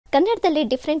ಕನ್ನಡದಲ್ಲಿ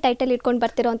different title ಇಟ್ಕೊಂಡು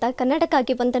ಬರ್ತಿರೋಂಥ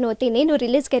ಕನ್ನಡಕ್ಕಾಗಿ ಒಂದನ್ನು ಒತ್ತಿ ನೇನು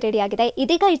ರಿಲೀಸ್ಗೆ ರೆಡಿ ಆಗಿದೆ.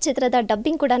 ಇದೀಗ ಈ ಚಿತ್ರದ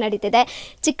ಡಬ್ಬಿಂಗ್ ಕೂಡ ನಡೀತಿದೆ.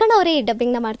 ಚಿಕ್ಕಣ್ಣ ಅವರೇ ಈ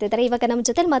ಡಬ್ಬಿಂಗ್ನ ಮಾಡ್ತಿದ್ದಾರೆ. ಇವಾಗ ನಮ್ಮ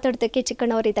ಜೊತೆ ಮಾತಾಡೋದಕ್ಕೆ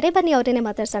ಚಿಕ್ಕಣ್ಣ ಅವರಿದ್ದಾರೆ. ಬನ್ನಿ ಅವರೇನೆ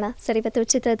ಮಾತಾಡ್ಸೋಣ. ಸರ್, ಇವತ್ತು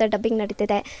ಚಿತ್ರದ ಡಬ್ಬಿಂಗ್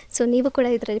ನಡೀತಿದೆ. ಸೊ ನೀವು ಕೂಡ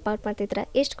ಇದರಲ್ಲಿ ಪಾರ್ಟ್ ಮಾಡ್ತಿದ್ದೀರಾ,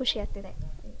 ಎಷ್ಟು ಖುಷಿ ಆಗ್ತಿದೆ?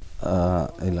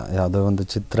 ಇಲ್ಲ, ಯಾವುದೋ ಒಂದು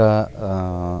ಚಿತ್ರ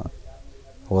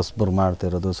ಹೊಸಬರು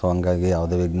ಮಾಡ್ತಿರೋದು. ಸೊ ಹಂಗಾಗಿ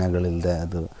ಯಾವುದೇ ವಿಘ್ನಗಳಿಲ್ಲದೆ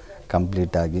ಅದು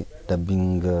ಕಂಪ್ಲೀಟಾಗಿ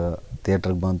ಡಬ್ಬಿಂಗ್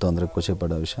ಥಿಯೇಟ್ರಿಗೆ ಬಂತು ಅಂದರೆ ಖುಷಿ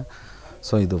ಪಡೋ ವಿಷಯ.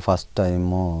 ಸೊ ಇದು ಫಸ್ಟ್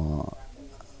ಟೈಮು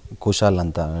ಕುಶಾಲ್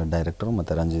ಅಂತ ಡೈರೆಕ್ಟರು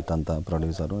ಮತ್ತು ರಂಜಿತ್ ಅಂತ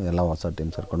ಪ್ರೊಡ್ಯೂಸರು ಎಲ್ಲ ಹೊಸ ಟೀಮ್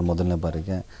ಸೇರಿಕೊಂಡು ಮೊದಲನೇ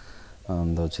ಬಾರಿಗೆ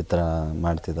ಒಂದು ಚಿತ್ರ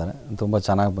ಮಾಡ್ತಿದ್ದಾರೆ. ತುಂಬ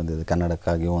ಚೆನ್ನಾಗಿ ಬಂದಿದೆ.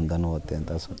 ಕನ್ನಡಕ್ಕಾಗಿ ಒಂದನ್ನು ಒತ್ತಿ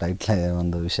ಅಂತ. ಸೊ ಟೈಟ್ಲೇ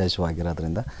ಒಂದು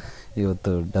ವಿಶೇಷವಾಗಿರೋದ್ರಿಂದ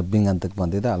ಇವತ್ತು ಡಬ್ಬಿಂಗ್ ಅಂತಕ್ಕೆ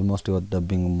ಬಂದಿದೆ. ಆಲ್ಮೋಸ್ಟ್ ಇವತ್ತು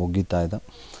ಡಬ್ಬಿಂಗ್ ಮುಗೀತಾ ಇದೆ.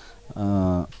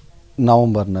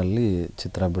 ನವಂಬರ್ನಲ್ಲಿ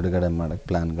ಚಿತ್ರ ಬಿಡುಗಡೆ ಮಾಡೋಕ್ಕೆ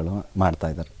ಪ್ಲ್ಯಾನ್ಗಳು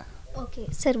ಮಾಡ್ತಾಯಿದ್ದಾರೆ. ಓಕೆ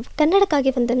ಸರ್, ಕನ್ನಡಕ್ಕಾಗಿ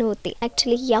ಒಂದನ್ನು ಒತ್ತಿ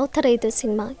ಆ್ಯಕ್ಚುಲಿ ಯಾವ ಥರ ಇದು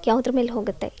ಸಿನಿಮಾ, ಯಾವುದ್ರ ಮೇಲೆ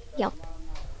ಹೋಗುತ್ತೆ?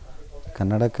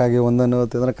 ಕನ್ನಡಕ್ಕಾಗಿ ಒಂದನ್ನು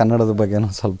ಒತ್ತಿ ಅಂದರೆ ಕನ್ನಡದ ಬಗ್ಗೆನೂ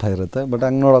ಸ್ವಲ್ಪ ಇರುತ್ತೆ. ಬಟ್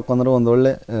ಹಂಗೆ ನೋಡೋಕ್ಕಂದ್ರೆ ಒಂದು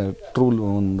ಒಳ್ಳೆ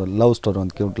ಒಂದು ಲವ್ ಸ್ಟೋರಿ,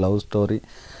 ಒಂದು ಕ್ಯೂಟ್ ಲವ್ ಸ್ಟೋರಿ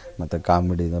ಮತ್ತು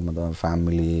ಕಾಮಿಡಿ ಇದೆ ಮತ್ತು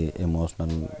ಫ್ಯಾಮಿಲಿ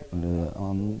ಎಮೋಷ್ನಲ್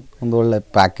ಒಂದು ಒಳ್ಳೆ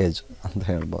ಪ್ಯಾಕೇಜ್ ಅಂತ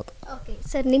ಹೇಳ್ಬೋದು. ಓಕೆ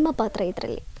ಸರ್, ನಿಮ್ಮ ಪಾತ್ರ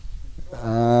ಇದರಲ್ಲಿ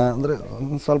ಅಂದರೆ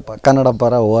ಸ್ವಲ್ಪ ಕನ್ನಡ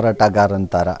ಪರ ಹೋರಾಟಗಾರನ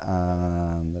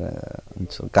ಅಂದರೆ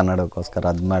ಕನ್ನಡಕ್ಕೋಸ್ಕರ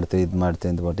ಅದು ಮಾಡ್ತೀವಿ ಇದು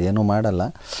ಮಾಡ್ತೀವಿ ಅಂತ, ಬಟ್ ಏನೂ ಮಾಡಲ್ಲ.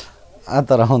 ಆ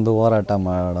ಥರ ಒಂದು ಹೋರಾಟ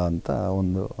ಮಾಡೋವಂಥ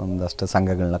ಒಂದಷ್ಟು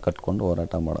ಸಂಘಗಳನ್ನ ಕಟ್ಕೊಂಡು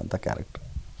ಹೋರಾಟ ಮಾಡೋವಂಥ ಕ್ಯಾರೆಕ್ಟರ್.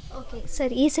 ಓಕೆ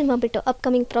ಸರ್, ಈ ಸಿನಿಮಾ ಬಿಟ್ಟು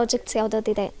ಅಪ್ಕಮಿಂಗ್ ಪ್ರಾಜೆಕ್ಟ್ಸ್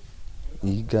ಯಾವುದಾದಿದೆ?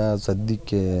 ಈಗ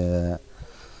ಸದ್ಯಕ್ಕೆ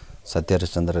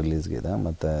ಸತ್ಯಹರಿಶ್ಚಂದ್ರ ರಿಲೀಸ್ಗಿದೆ,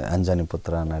 ಮತ್ತು ಅಂಜನಿ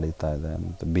ಪುತ್ರ ನಡೀತಾ ಇದೆ,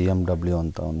 ಮತ್ತು BMW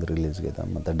ಅಂತ ಒಂದು ರಿಲೀಸ್ಗಿದೆ,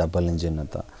 ಮತ್ತು ಡಬಲ್ ಇಂಜಿನ್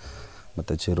ಅಂತ,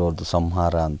 ಮತ್ತು ಚಿರೋರ್ದು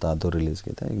ಸಂಹಾರ ಅಂತ ಅದು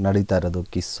ರಿಲೀಸ್ಗಿದೆ. ಈಗ ನಡೀತಾ ಇರೋದು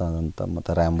ಕಿಸ್ ಅಂತ,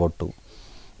 ಮತ್ತು ರ್ಯಾಂಬೋ 2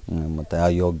 ಮತ್ತು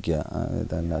ಅಯೋಗ್ಯ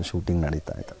ಇದೆಲ್ಲ ಶೂಟಿಂಗ್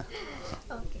ನಡೀತಾ ಇದೆ.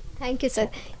 Thank you sir.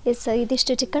 ಎಸ್,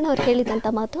 ಇದಿಷ್ಟು ಚಿಕ್ಕಣ್ಣ ಅವ್ರು ಹೇಳಿದಂಥ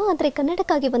ಮಾತು. ಅಂದರೆ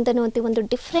ಕನ್ನಡಕ್ಕಾಗಿ ಒಂದನ್ನು ಅಂತ ಒಂದು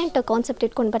ಡಿಫ್ರೆಂಟ್ ಕಾನ್ಸೆಪ್ಟ್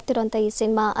ಇಟ್ಕೊಂಡು ಬರ್ತಿರೋಂಥ ಈ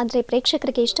ಸಿನಿಮಾ ಅಂದರೆ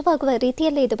ಪ್ರೇಕ್ಷಕರಿಗೆ ಇಷ್ಟವಾಗುವ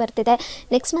ರೀತಿಯಲ್ಲೇ ಇದು ಬರ್ತಿದೆ.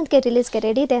 ನೆಕ್ಸ್ಟ್ ಮಂತ್ಗೆ ರಿಲೀಸ್ಗೆ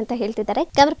ರೆಡಿ ಇದೆ ಅಂತ ಹೇಳ್ತಿದ್ದಾರೆ.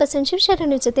 ಕ್ಯಾಮರಾ ಪರ್ಸನ್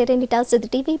ಶಿವಶರಣ್ ಜೊತೆ ರೇನಿಟಾ, ಸುದ್ದಿ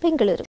TV, ಬೆಂಗಳೂರು.